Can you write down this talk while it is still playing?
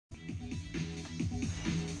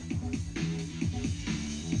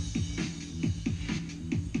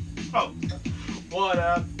What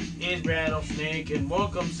up? It's Rattlesnake, and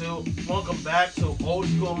welcome back to Old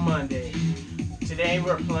School Monday. Today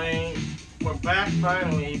we're back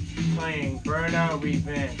finally playing Burnout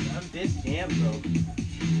Revenge. I'm this damn though.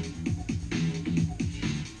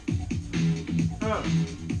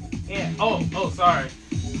 Yeah. Oh, sorry.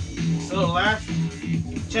 So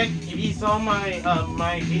if you saw my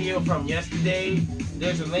my video from yesterday,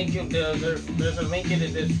 there's a link in the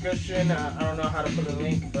description. I don't know how to put a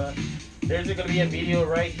link, but there's gonna be a video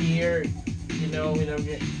right here. And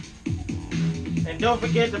don't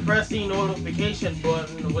forget to press the notification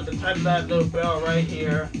button with the type of that little bell right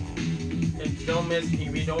here. And don't miss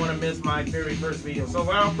if you don't want to miss my very first video. So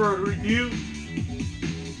without further ado,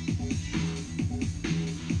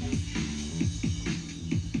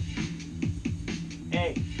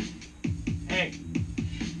 hey,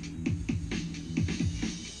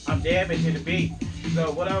 I'm dabbing to the beat.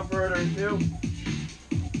 So without further ado,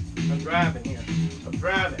 I'm driving here.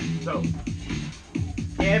 So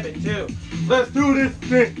dabbing too. Let's do this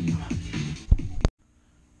thing.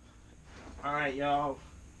 Alright, y'all.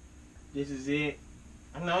 This is it.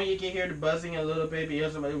 I know you can hear the buzzing a little bit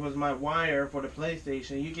because it was my wire for the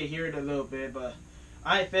PlayStation. You can hear it a little bit, but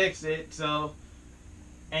I fixed it. So,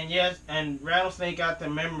 and yes, and Rattlesnake got the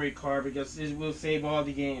memory card because it will save all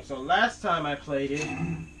the games. So last time I played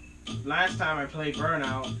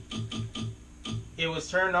Burnout, it was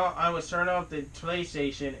turned off. I was turned off the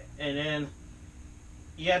PlayStation, and then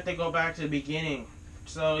you have to go back to the beginning.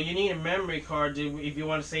 So you need a memory card if you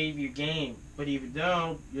want to save your game. But if you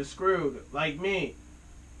don't, you're screwed, like me.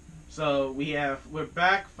 So we're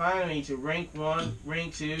back finally to rank 1,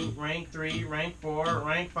 rank 2, rank 3, rank 4,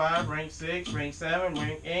 rank 5, rank 6, rank 7,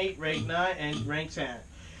 rank 8, rank 9, and rank 10.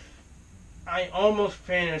 I almost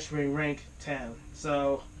finished with rank 10.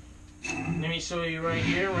 So let me show you right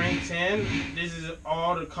here, rank 10. This is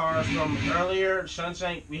all the cars from earlier.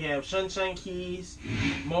 Sunshine. We have Sunshine Keys,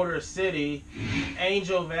 Motor City,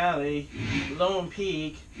 Angel Valley, Lone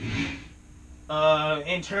Peak,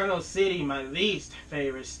 Internal City, my least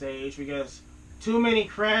favorite stage because too many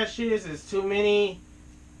crashes. There's too many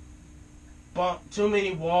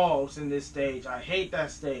walls in this stage. I hate that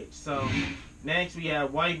stage. So next we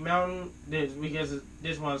have White Mountain. Because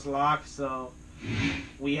this one's locked. So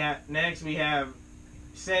we have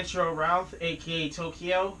Central Route, aka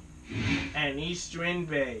Tokyo, and Eastern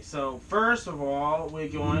Bay. So first of all, we're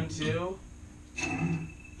going to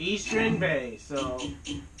Eastern Bay. So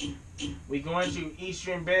we're going to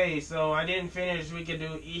Eastern Bay. So I didn't finish. We can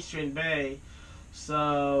do Eastern Bay.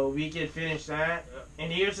 So we can finish that.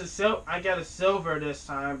 And here's I got a silver this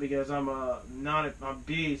time because I'm not a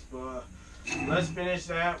beast. But let's finish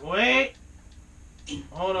that. Wait.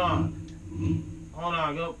 Hold on.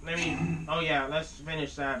 Go. Let's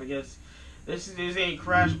finish that because this is a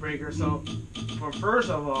crash breaker. So, first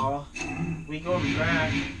of all, we go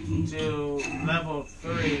back to level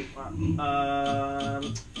 3. I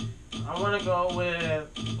want to go with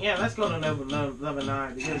let's go to level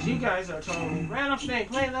 9 because you guys are telling me Rattlesnake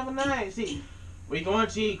play level 9. See, we're going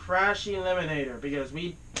to Crash Eliminator because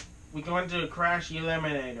we're going to Crash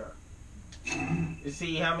Eliminator to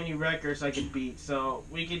see how many records I can beat. So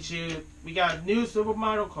we can choose. We got new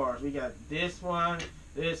supermodel cars. We got this one,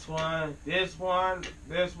 this one, this one,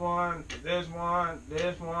 this one, this one,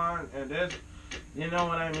 this one, and this. You know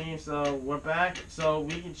what I mean? So we're back. So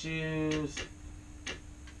we can choose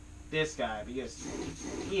this guy because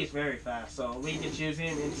he is very fast. So we can choose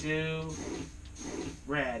him into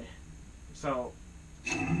red. So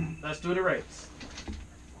let's do the race.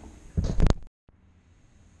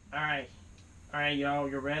 Alright, y'all,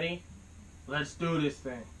 you ready? Let's do this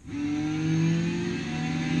thing.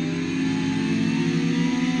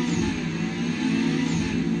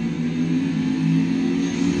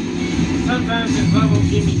 Sometimes this level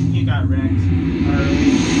you got wrecked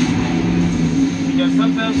early. Because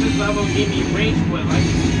sometimes this level give me range with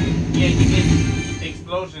you get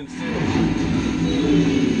explosions too.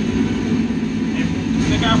 And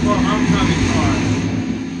look out for oncoming cars.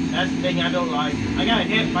 That's the thing I don't like. I got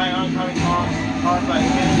hit by oncoming cars like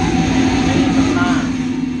many times.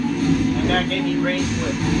 And that gave me range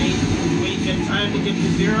with. We get time to get to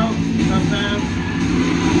 0. Sometimes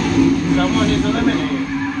someone is eliminated.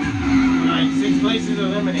 Like 6 places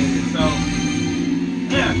eliminated. So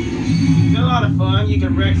yeah, it's a lot of fun. You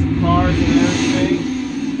can wreck some cars and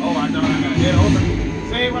everything. Oh, I know I got hit over.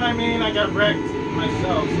 See what I mean? I got wrecked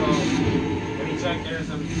myself. So let me check. There's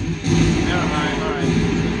some. Never mind. All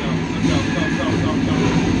right. Go.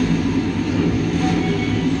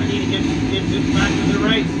 I need to get this back to the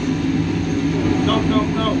race. Go.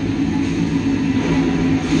 Come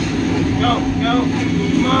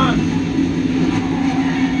on.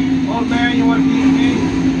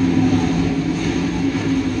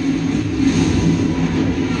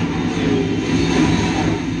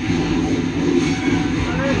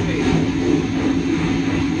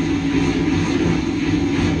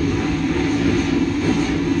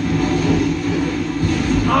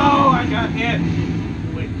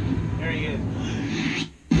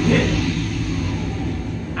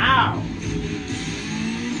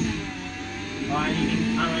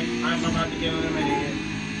 get eliminated.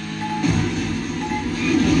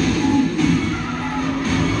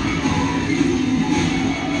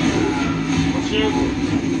 Well, shoot.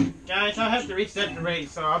 Guys, I'll have to reset the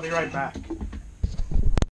race, so I'll be right back.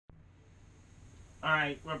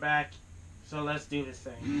 Alright, we're back. So let's do this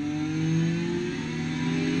thing.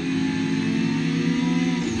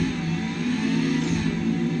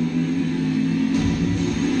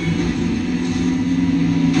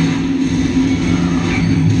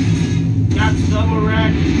 Double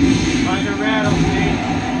Rekt by the rattlesnake.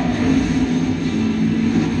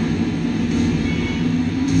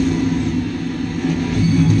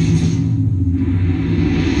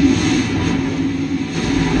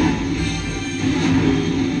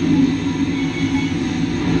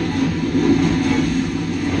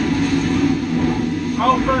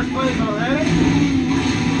 Oh, first place already?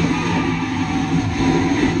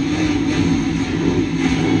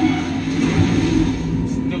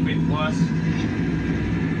 Stupid bus.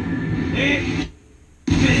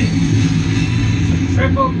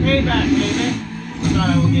 Triple payback, baby. I thought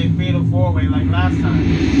I would get fatal four-way like last time.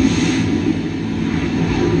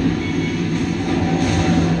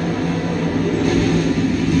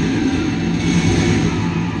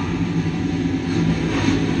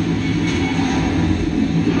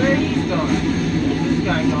 Where he's going? Where's this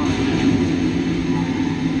guy going?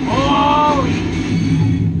 Oh!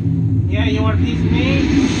 Yeah, you want a piece of me?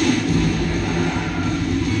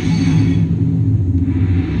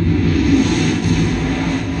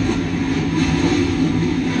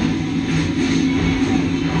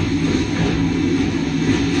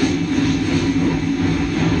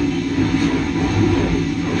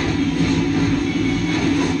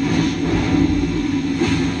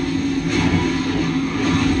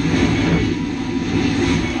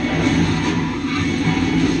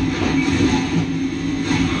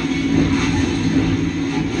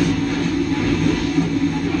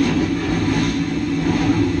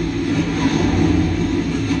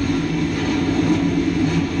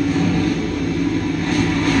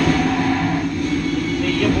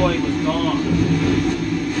 Boy was gone.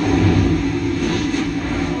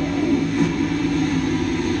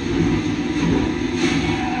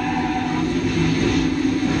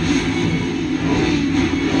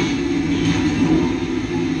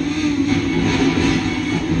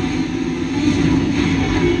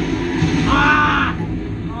 Ah!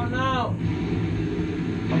 Oh no.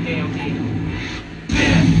 Okay, okay.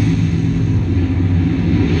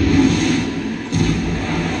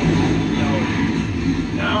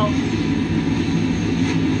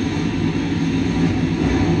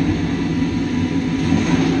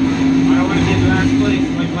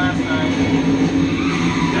 Last time.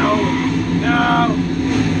 No! No!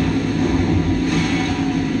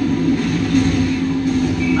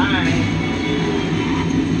 Bye.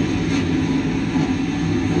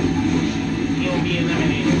 He'll be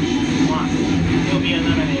eliminated. Watch. He'll be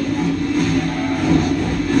eliminated.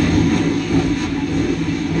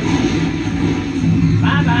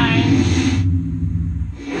 Bye-bye.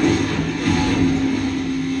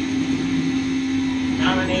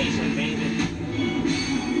 Domination, baby.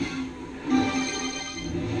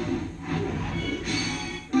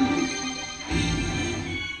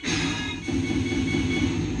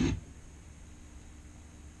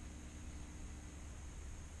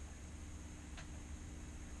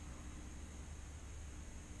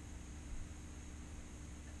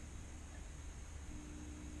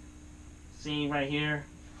 See right here,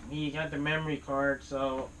 you got the memory card,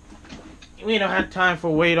 so we don't have time for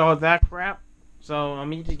wait all that crap. So I'll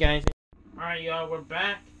meet you guys. Alright, y'all, we're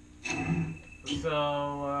back.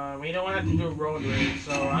 So we don't have to do a road rage,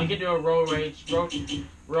 so I can do a road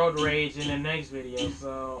rage in the next video.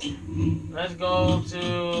 So let's go to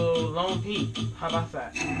Lone Peak. How about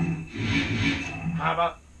that? How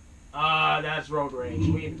about that's road rage.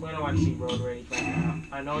 We don't want to see road rage right now.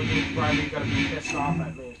 I know you're probably gonna be pissed off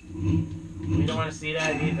at me. We don't want to see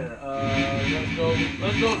that either.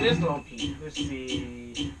 Let's go this Lone Peak. Let's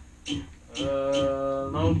see.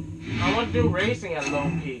 I want to do racing at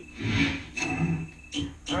Lone Peak.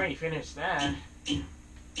 I already finished that.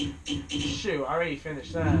 Shoot, I already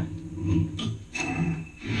finished that.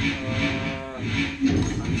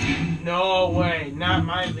 No way, not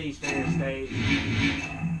my least favorite stage.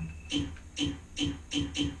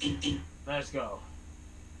 Let's go.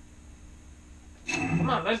 Come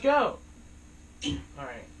on, let's go.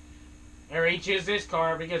 Alright. I already choose this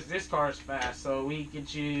car because this car is fast, so we can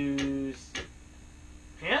choose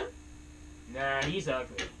him? Nah, he's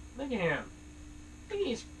ugly. Look at him. I think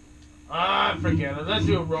he's... forget it. Let's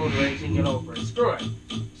do a road race and get over it. Screw it.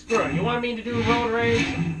 Screw it. You want me to do a road race?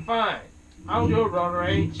 Fine. I'll do a road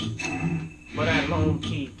race. But at Lone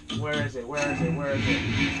Peak, where is it? Where is it? Where is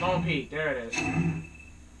it? Lone Peak, there it is.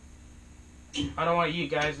 I don't want you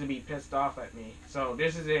guys to be pissed off at me. So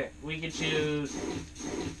this is it. We can choose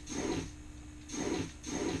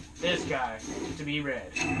this guy to be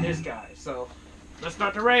red. This guy. So let's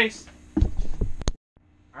start the race.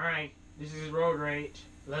 Alright, this is road rage.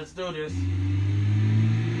 Let's do this.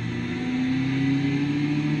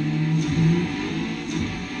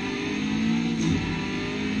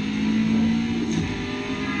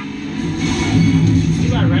 You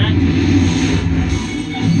got Rekt.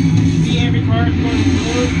 See every car is going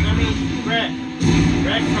blue? That means Rekt.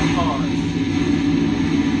 Rekt some cars.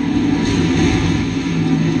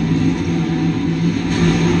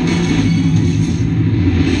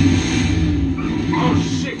 Oh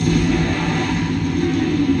shit!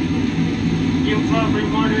 You probably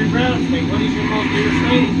Martyr Brown thing. What is your most favorite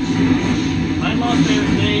stage? My most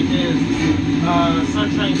favorite stage is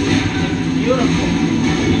Sunshine Creek. It's beautiful.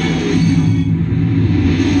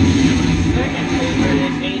 Second favorite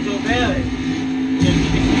is Angel Valley. You can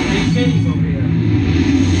see big cities over here.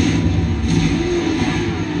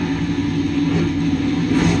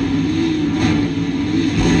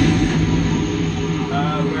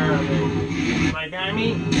 Where are they? Right behind me?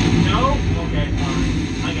 No? Okay, fine.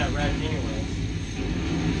 I got Rekt anyways.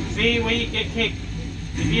 See, when you get kicked,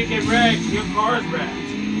 if you get Rekt, your car's wrecked.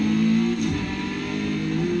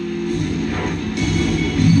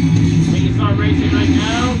 When you start racing right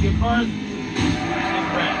now, your car's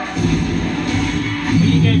wrecked. When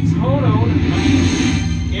you get totaled,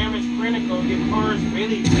 damage critical, your car's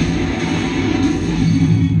really wrecked.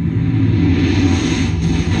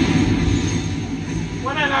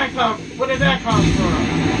 Where did that come from?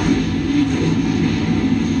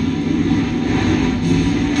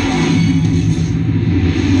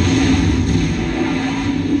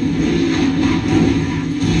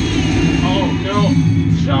 Oh no!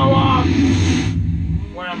 Show off!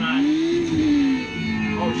 Where am I?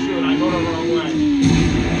 Oh shoot! I go the wrong way.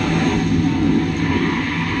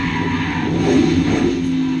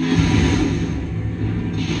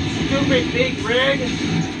 Stupid big rig!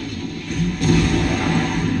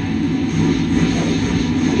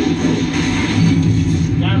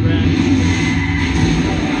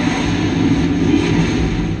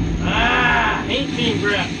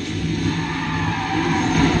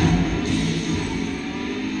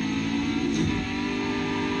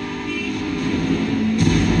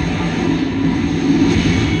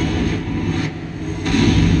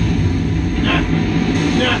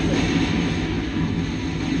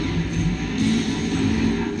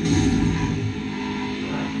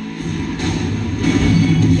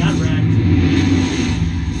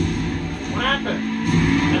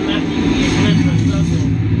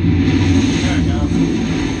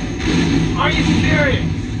 Are you serious?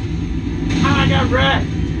 How I got Rekt?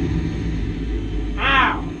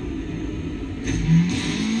 Ow!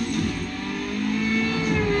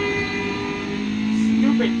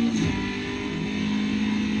 Stupid.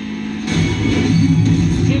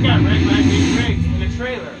 You got Rekt like big rigs in the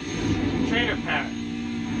trailer. Trailer pack.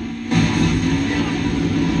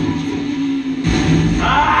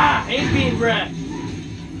 Ah! Ain't being Rekt.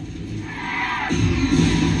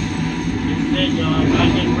 Y'all. I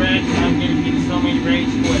get Rekt, I'm gonna get so many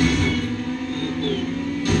rage quits.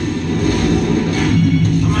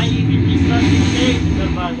 I might even restart these days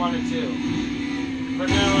if I wanted to. But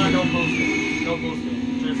now no boosting. No boosting.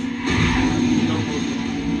 Just no boosting.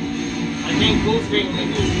 I think boosting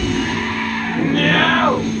is...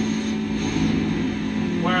 No!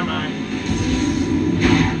 Where am I?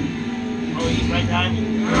 Oh, he's right behind me.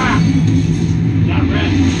 Got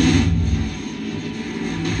Rekt.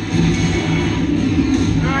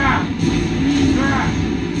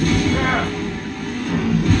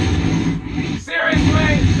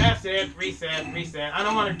 Seriously? That's it. Reset. I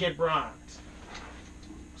don't want to get bronze.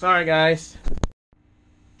 Sorry, guys.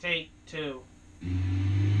 Take 2.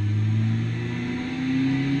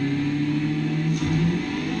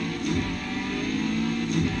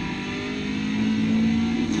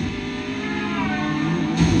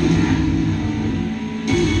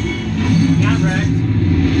 Got Rekt.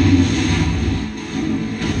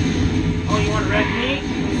 Oh, you want to wreck me?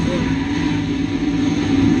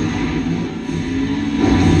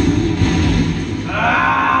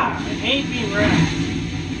 Ah! I hate being wrecked.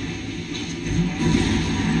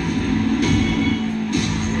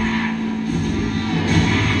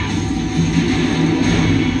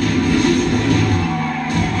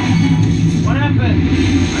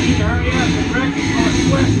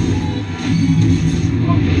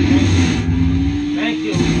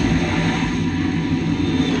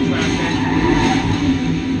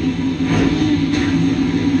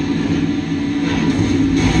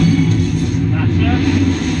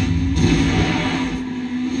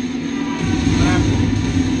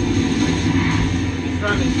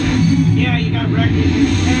 this thing. Yeah, you got wrecked in your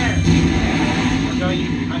hair.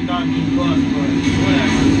 I thought you lost, but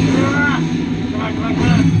whatever. Come on, come on, come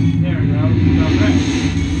on. There we go. You got wrecked.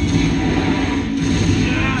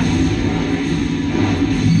 Yeah.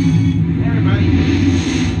 Everybody.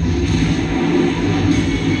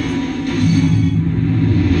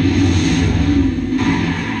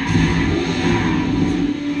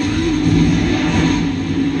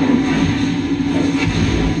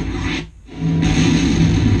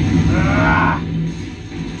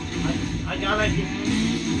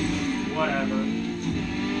 Whatever.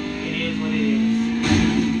 It is what it is.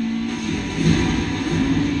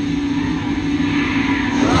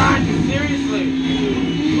 God, seriously?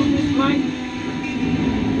 What is like?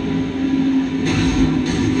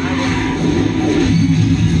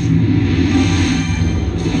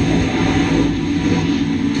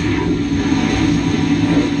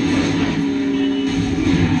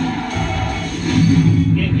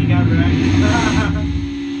 You got wrecked.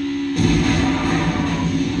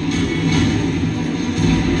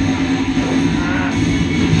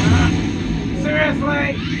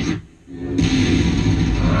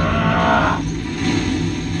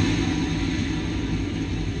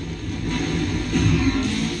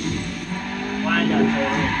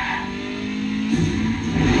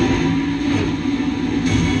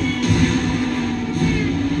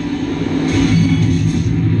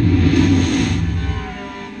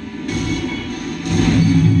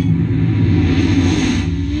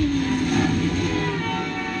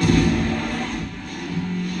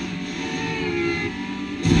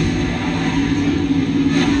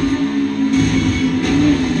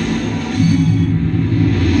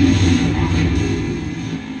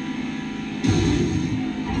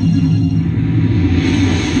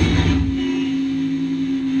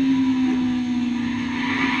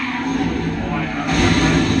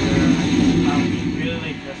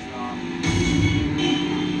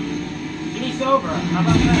 Silver, how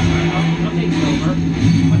about that? I'll take silver,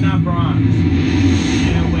 but not bronze.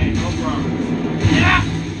 Yeah, wait, no bronze. Yeah!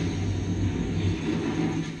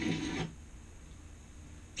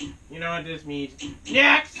 You know what this means.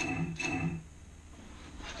 Next!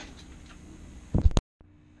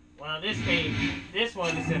 Well, this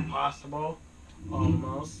one is impossible,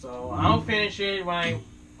 almost, so I'll finish it when I'm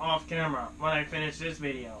off camera, when I finish this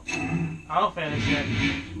video. I'll finish it.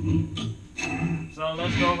 So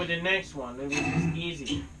let's go with the next one. This is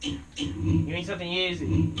easy. Give me something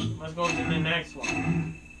easy. Let's go to the next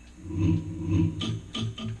one.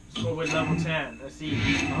 Let's go with level 10. Let's see.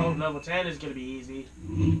 I hope level 10 is going to be easy.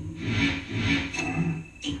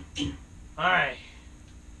 Alright.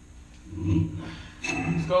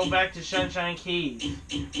 Let's go back to Sunshine Keys.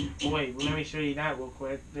 Oh, wait, let me show you that real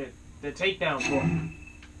quick. The takedown book.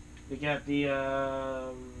 We got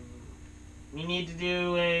the, we need to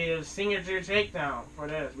do a signature takedown for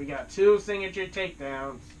this. We got 2 signature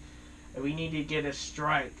takedowns. And we need to get a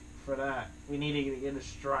strike for that. We need to get a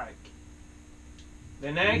strike.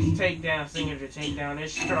 The next takedown, signature takedown,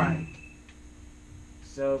 is strike.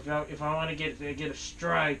 So if I want to get a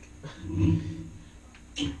strike,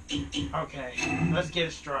 okay, let's get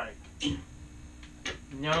a strike.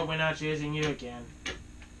 No, we're not choosing you again.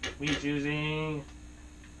 We're choosing.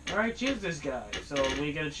 All right, choose this guy. So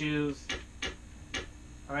we gotta choose.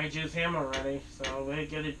 All right, choose him already. So we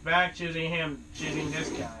get it back, choosing him, choosing this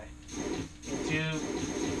guy. Into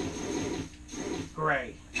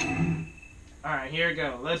gray. All right, here we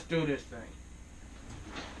go. Let's do this thing.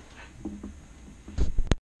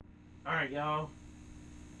 All right, y'all.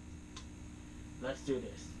 Let's do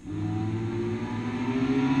this.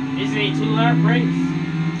 This is a 2-lap race.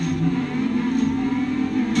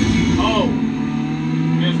 Oh,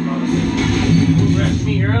 this motherfucker who wrecked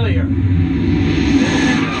me earlier.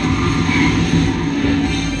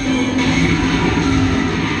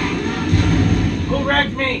 Who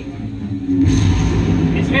wrecked me?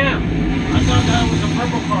 It's him. I thought that was a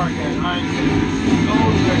purple card that I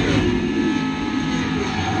gold trigger.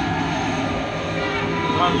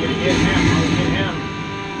 I'm gonna get him. I'm gonna get him.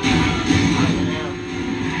 I'm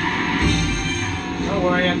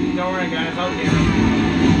gonna get him. Don't worry, guys. I'll get him.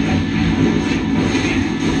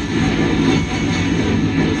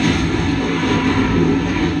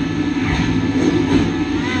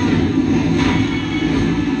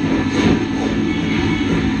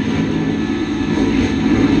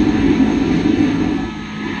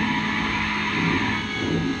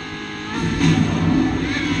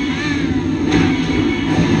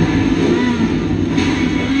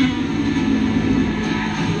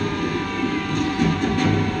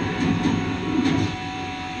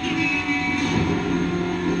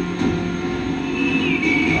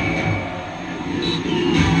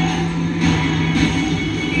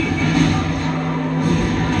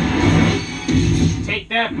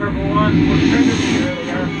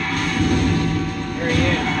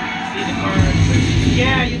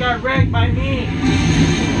 got wrecked by me.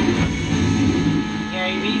 Yeah,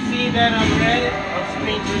 if you see that on red, or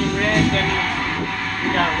screen turning red, that means you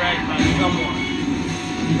got wrecked by someone.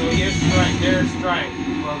 So here's strike, there's strike.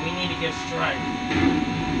 Well, we need to get strike.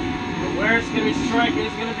 But where it's gonna be strike is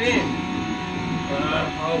gonna be.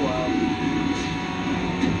 Oh well.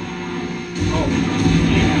 Oh,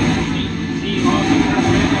 see, awesome turns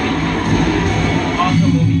red.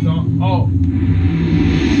 Awesome will be gone. Oh.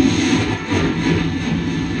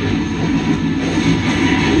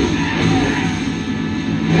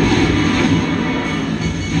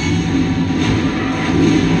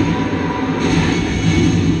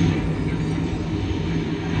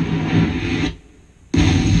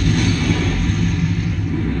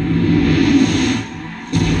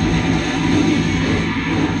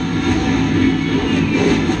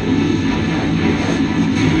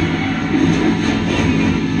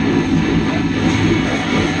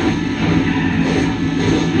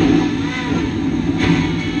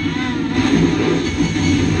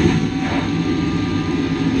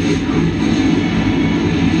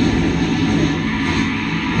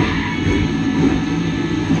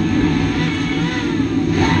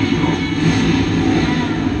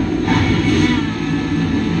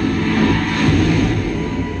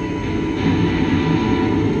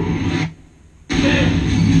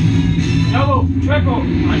 Triple! I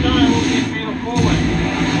know I will get fatal forward.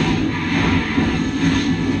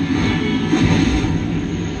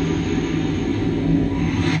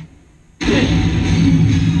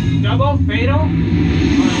 Double? Fatal?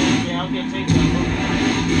 Yeah, I'll get take double.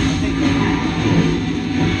 I'll take double.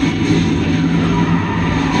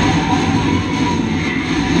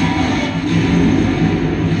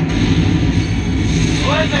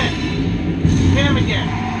 What is it? Him again.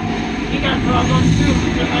 He got problems too,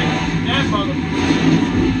 just like that mother.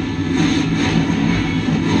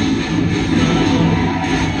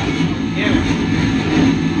 Get him.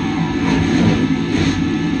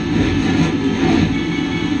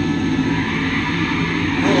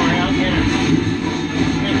 Don't worry, I'll get him.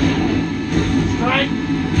 Strike.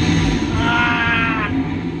 Ah!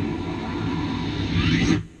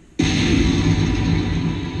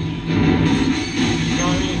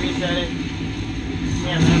 Don't need to reset it.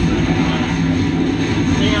 Yeah, that's right.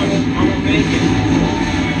 I won't make it.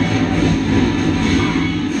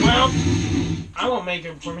 Well, I won't make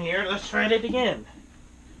it from here. Let's try it again.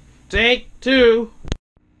 Take two.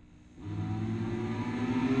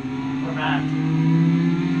 We're back.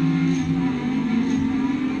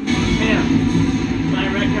 Sam, can I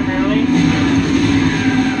wreck him early?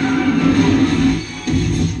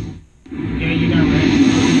 Yeah, you got wrecked.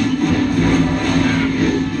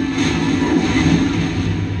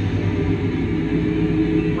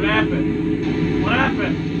 What happened? What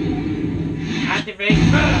happened? Activate.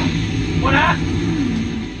 What happened?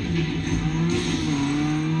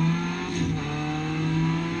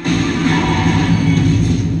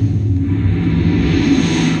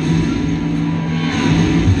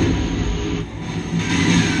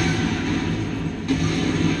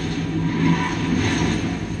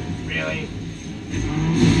 Really?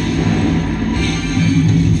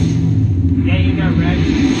 Yeah, you got wrecked.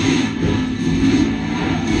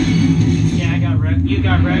 Yeah, I got wrecked. You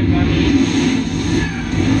got wrecked, I mean.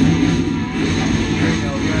 Here we go,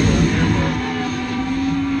 here we go, here we go.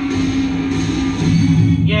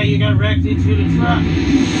 Yeah, you got wrecked into the truck.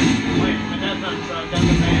 Wait, but that's not a truck, that's a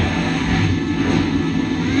van.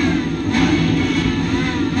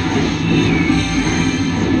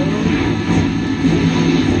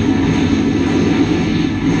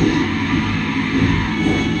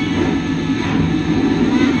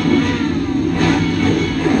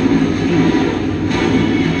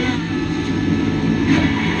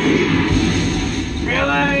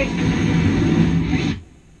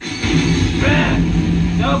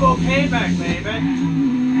 Double payback, baby.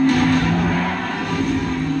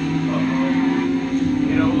 Uh-oh.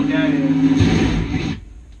 You know who that is.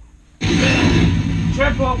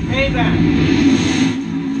 Triple payback.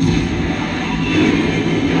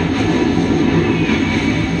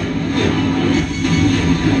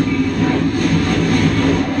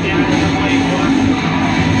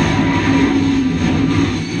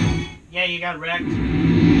 Yeah, you got wrecked.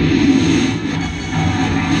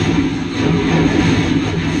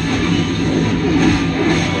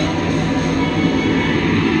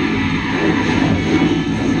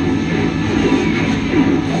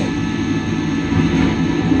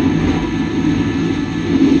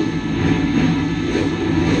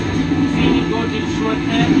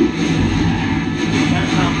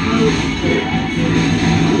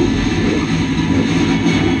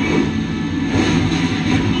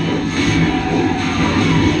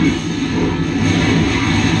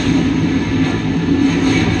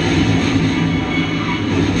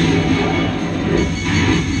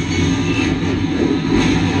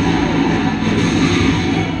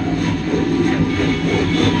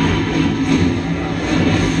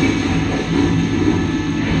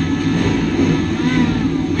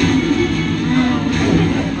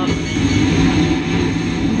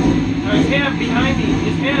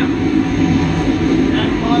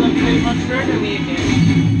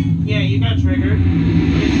 Yeah, you got triggered.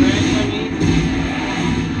 It's Rekt, I mean.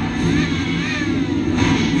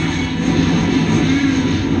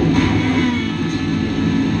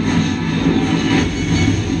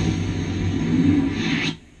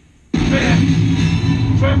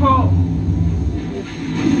 Triple!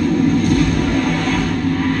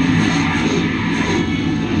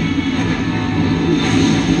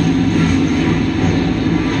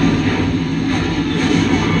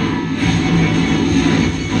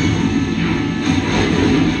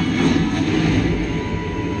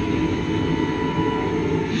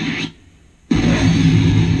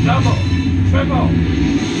 Double! Triple!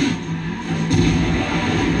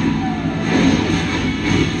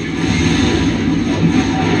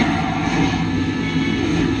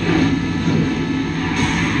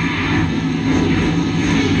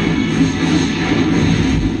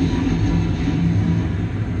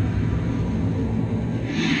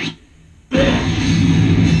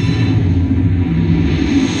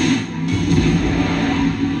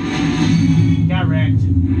 Got wrecked.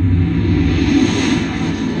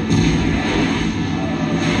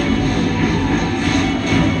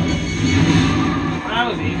 That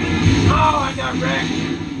was easy. Oh, I got wrecked.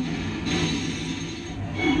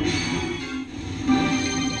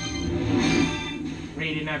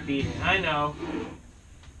 Really not beating. I know.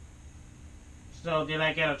 So, did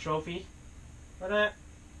I get a trophy for that?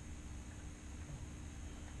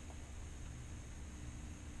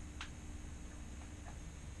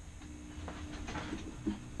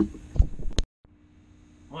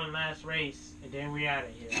 One last race, and then we're out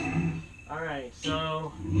of here. Alright,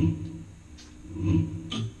 so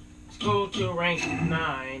let's go to rank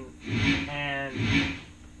 9 and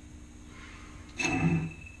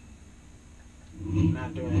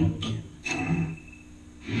not doing that again.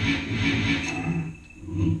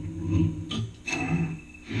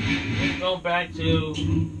 Let's go back to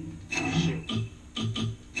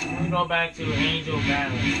let's go back to Angel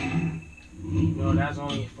Battle. No, that's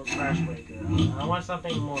only for Crash Breaker. I want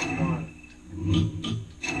something more fun.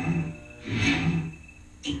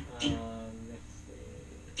 Let's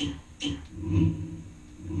see.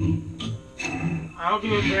 I'll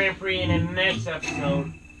do a Grand Prix in the next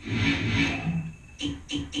episode.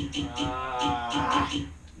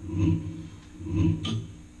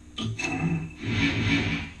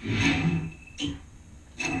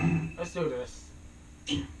 Let's do this.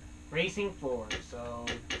 Racing 4. So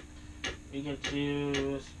we can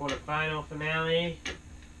choose for the final finale.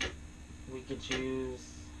 We can choose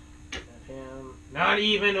him. Not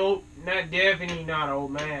even old. Not definitely not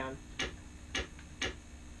old man.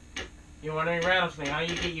 You're wondering, Rattlesnake, how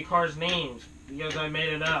you get your car's names? Because I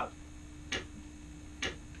made it up.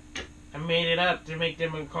 I made it up to make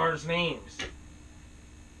them cars' names.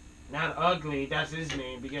 Not Ugly, that's his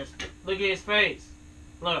name. Because look at his face.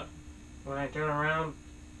 Look. When I turn around,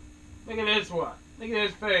 look at this one. Look at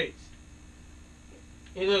his face.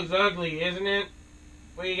 He looks ugly, isn't it?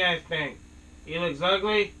 What do you guys think? He looks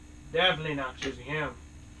ugly? Definitely not choosing him.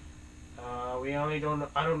 We only don't know.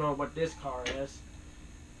 I don't know what this car is.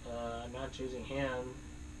 Not choosing him.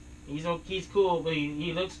 He's cool, but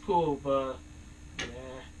he looks cool, but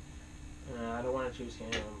yeah. I don't want to choose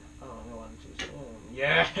him. Oh, I don't want to choose him.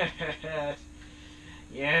 Yes,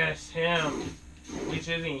 yes, him. We're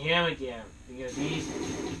choosing him again because he's.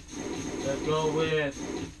 Let's go with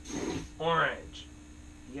orange.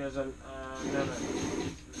 Because no,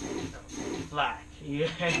 black.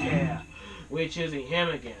 Yeah, we're choosing him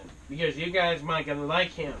again because you guys might gonna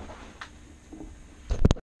like him.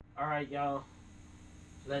 All right, y'all.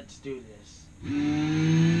 Let's do this.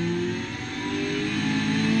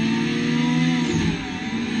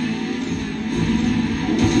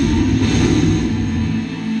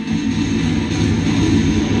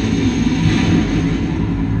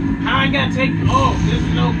 How I gotta take? Oh, there's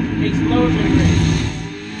no explosion rate.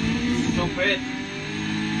 Stupid.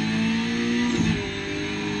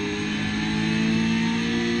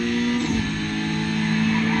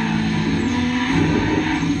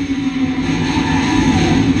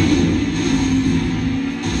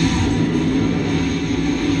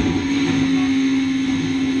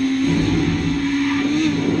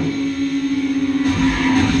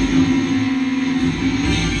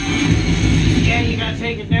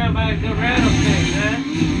 Take it down by the rattlesnake, huh?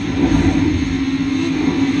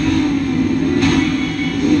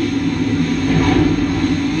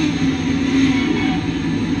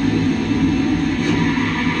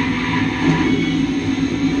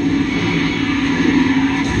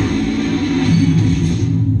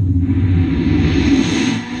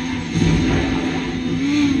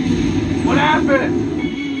 What happened?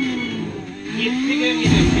 You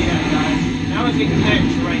didn't see that, guys. That was a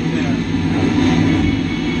X right there.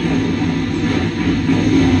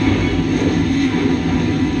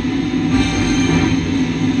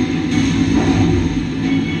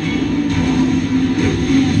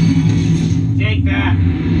 Take that.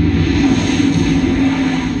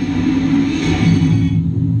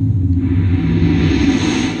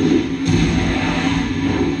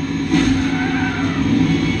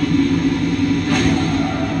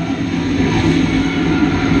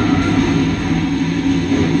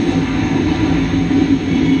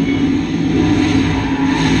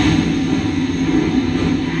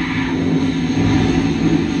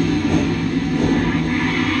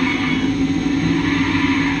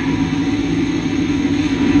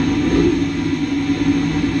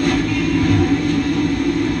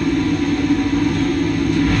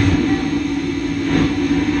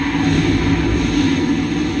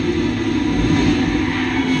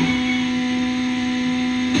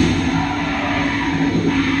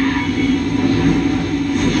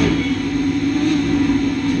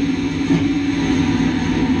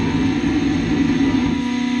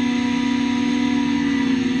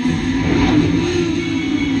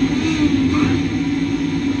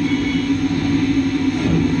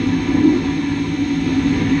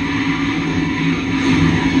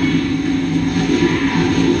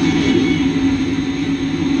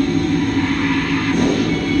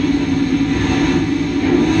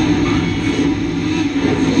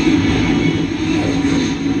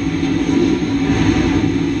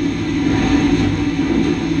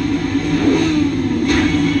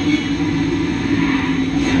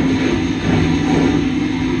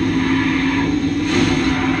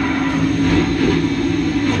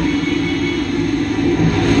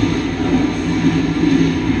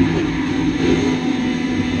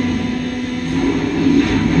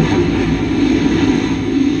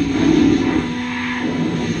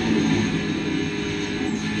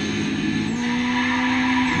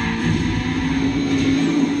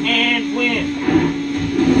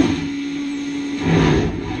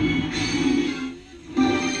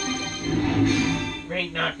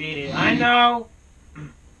 Rekt not beat it. I know.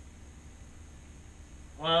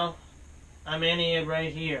 Well, I'm in it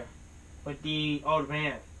right here with the old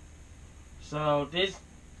man. So this,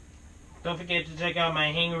 don't forget to check out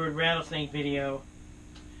my Hangerwood Rattlesnake video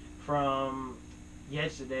from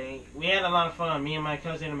yesterday. We had a lot of fun. Me and my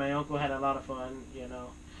cousin and my uncle had a lot of fun, you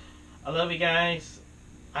know. I love you guys.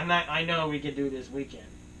 I know we can do this weekend.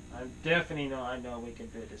 I definitely know we can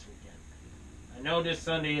do it this weekend. I know this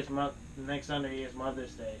Sunday is next Sunday is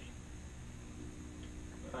Mother's Day.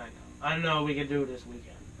 I know we can do it this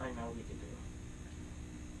weekend. I know we can do it.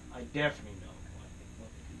 I definitely know what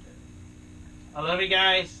we can do. I love you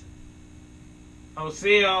guys. I'll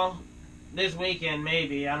see y'all this weekend,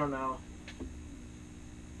 maybe. I don't know.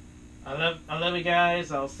 I love you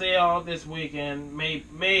guys. I'll see y'all this weekend.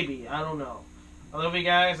 Maybe. I don't know. I love you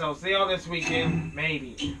guys. I'll see y'all this weekend.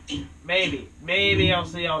 Maybe. Maybe I'll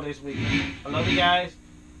see y'all this weekend. I love you guys.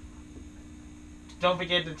 Don't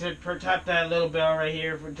forget to tap that little bell right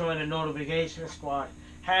here for joining the notification squad.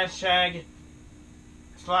 Hashtag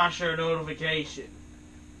Slasher notification.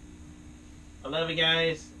 I love you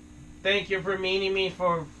guys. Thank you for meeting me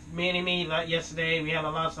yesterday. We had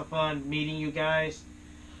a lot of fun meeting you guys.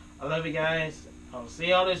 I love you guys. I'll see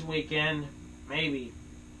y'all this weekend. Maybe.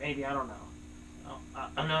 I don't know.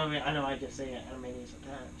 I know I can say it many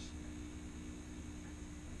sometimes.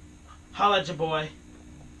 Holla at your boy.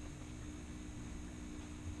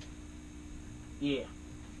 Yeah.